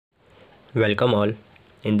Welcome all.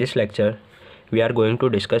 In this lecture, we are going to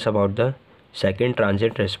discuss about the second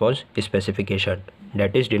transient response specification,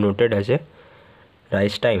 that is denoted as a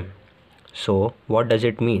rise time. So, what does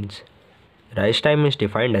it means? Rise time is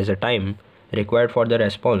defined as a time required for the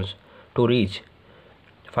response to reach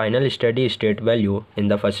final steady state value in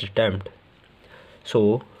the first attempt.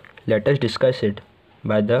 So, let us discuss it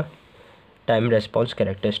by the time response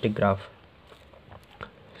characteristic graph.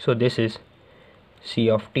 So, this is C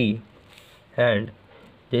of t and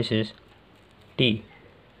this is t.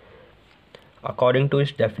 According to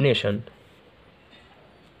its definition,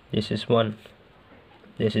 this is 1,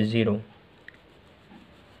 this is 0,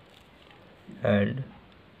 and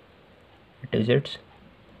it is its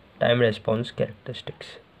time response characteristics.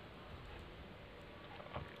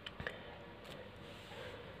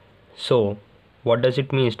 So, what does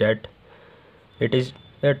it mean? That it is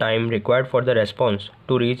the time required for the response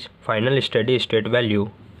to reach final steady state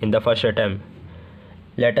value in the first attempt.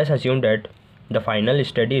 Let us assume that the final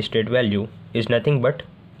steady state value is nothing but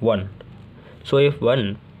 1. So if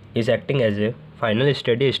 1 is acting as a final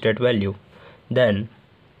steady state value, then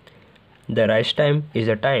the rise time is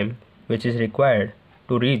a time which is required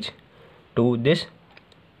to reach to this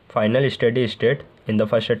final steady state in the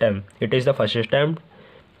first attempt. It is the first attempt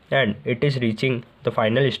and it is reaching the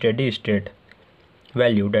final steady state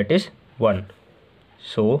value, that is 1.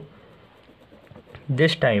 So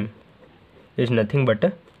this time is nothing but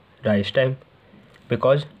a rise time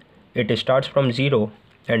because it starts from 0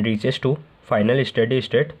 and reaches to final steady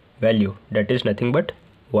state value, that is nothing but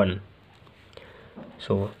 1.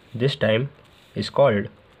 So this time is called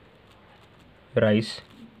rise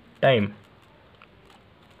time.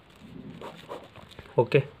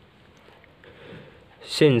 Okay.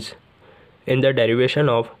 Since in the derivation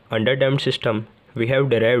of underdamped system we have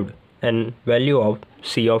derived an value of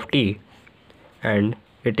C of t, and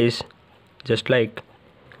it is just like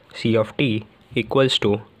C of t equals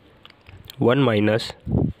to 1 minus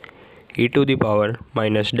e to the power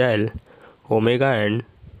minus del omega n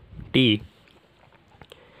t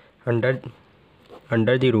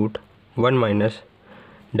under the root 1 minus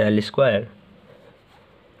del square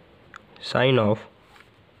sine of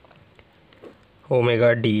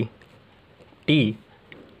omega d t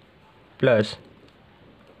plus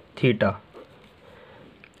theta,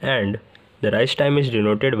 and the rise time is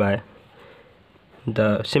denoted by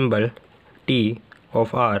the symbol t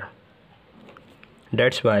of r.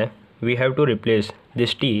 That's why we have to replace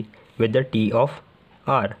this t with the t of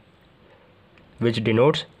r, which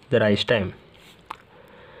denotes the rise time.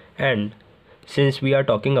 And since we are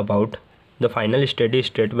talking about the final steady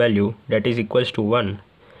state value, that is equals to 1,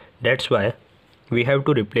 that's why we have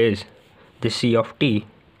to replace the C of t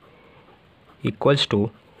equals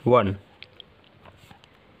to 1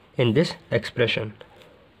 in this expression.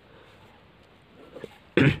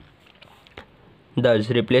 Thus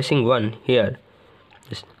replacing 1 here,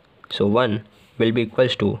 so 1 will be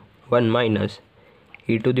equals to 1 minus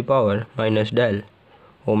e to the power minus del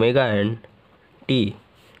omega n t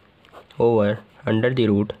over under the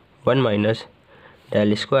root 1 minus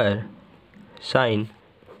del square sine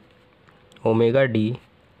omega d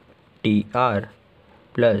t r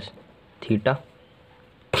plus theta.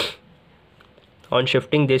 On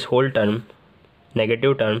shifting this whole term,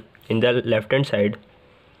 negative term, in the left hand side,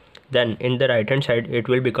 then in the right hand side it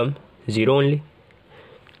will become 0 only.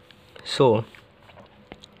 So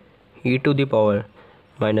e to the power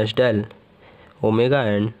minus del omega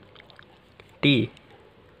n t,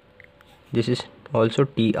 this is also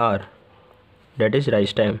tr, that is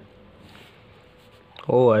rise time,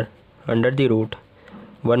 over under the root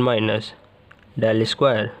 1 minus del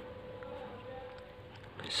square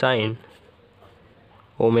sine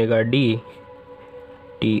omega d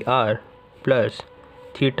tr plus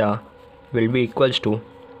theta will be equals to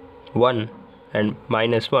 1 and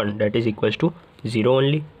minus 1, that is equals to 0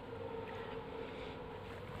 only.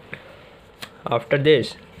 After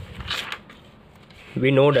this,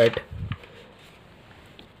 we know that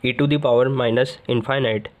e to the power minus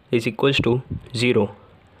infinite is equals to 0,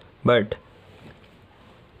 but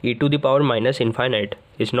e to the power minus infinite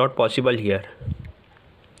is not possible here,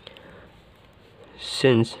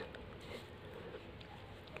 since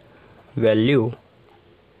value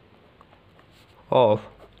of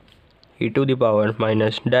e to the power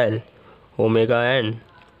minus del omega n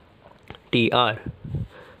tr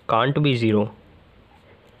can't be 0,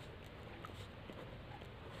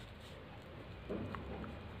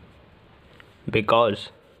 because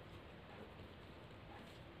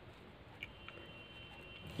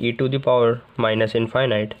e to the power minus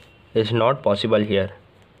infinite is not possible here.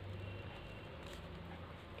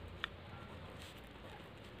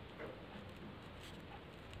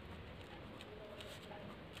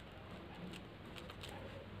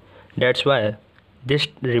 That's why this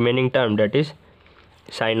remaining term, that is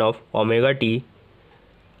sine of omega t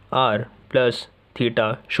r plus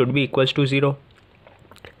theta, should be equals to 0.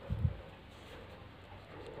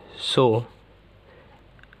 So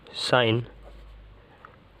sine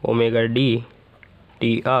omega d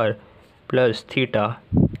tr plus theta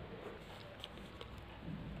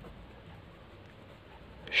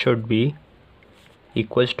should be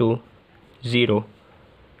equals to 0,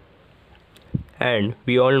 and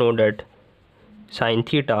we all know that sine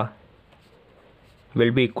theta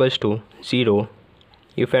will be equals to 0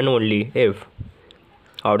 if and only if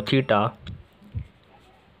our theta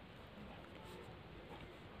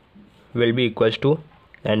will be equals to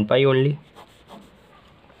n pi only.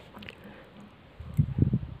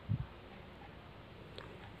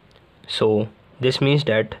 So this means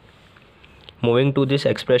that moving to this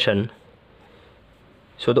expression,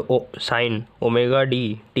 so the sine omega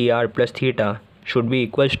d tr plus theta should be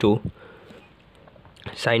equals to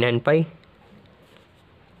sine n pi.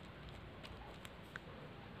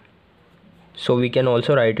 So we can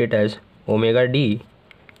also write it as omega d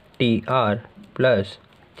tr plus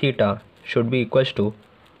theta should be equals to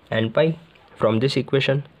n pi from this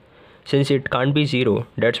equation. Since it can't be 0,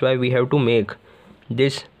 that's why we have to make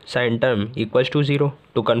this sine term equals to 0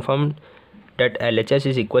 to confirm that LHS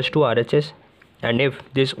is equals to RHS. And if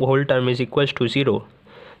this whole term is equals to 0,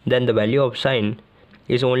 then the value of sine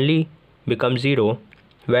is only becomes 0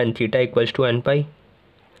 when theta equals to n pi.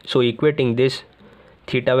 So equating this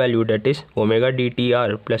theta value, that is omega d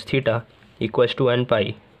tr plus theta equals to n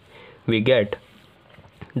pi, we get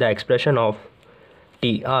the expression of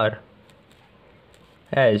tr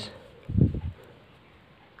as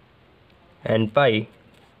n pi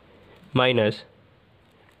minus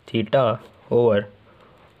theta over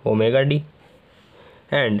omega d.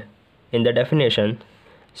 And in the definition,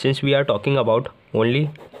 since we are talking about only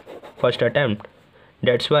first attempt,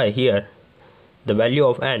 that's why here the value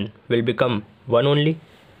of n will become 1 only.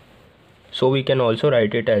 So we can also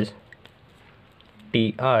write it as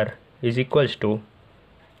tr is equals to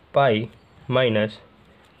pi minus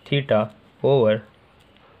theta over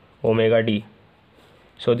omega d.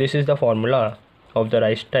 So this is the formula of the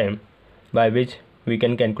rise time by which we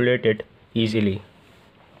can calculate it easily.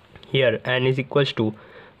 Here n is equals to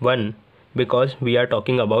 1 because we are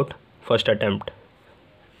talking about first attempt.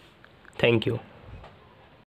 Thank you.